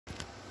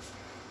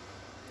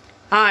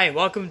Hi,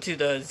 welcome to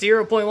the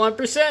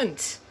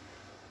 0.1%.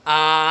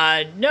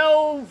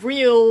 No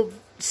real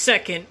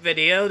second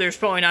video. There's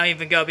probably not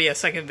even gonna be a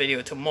second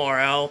video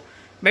tomorrow.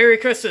 Merry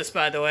Christmas,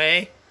 by the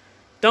way.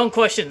 Don't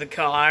question the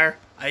car.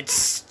 I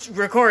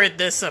recorded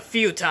this a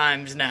few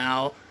times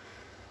now.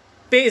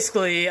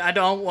 Basically, I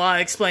don't want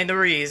to explain the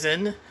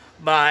reason,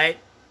 but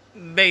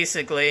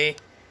basically,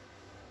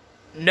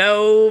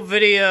 no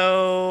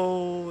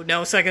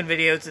second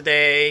video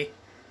today.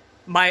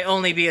 Might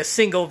only be a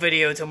single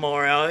video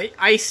tomorrow.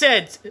 I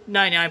said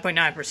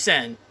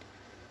 99.9%.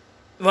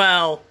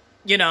 Well,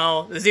 you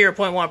know, the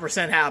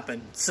 0.1%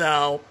 happened.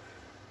 So,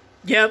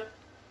 yep,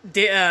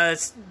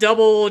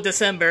 double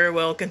December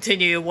will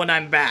continue when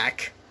I'm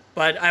back.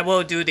 But I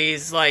will do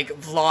these, like,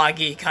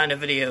 vloggy kind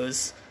of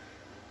videos.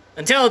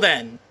 Until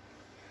then,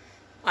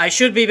 I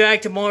should be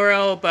back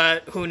tomorrow,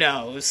 but who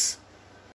knows.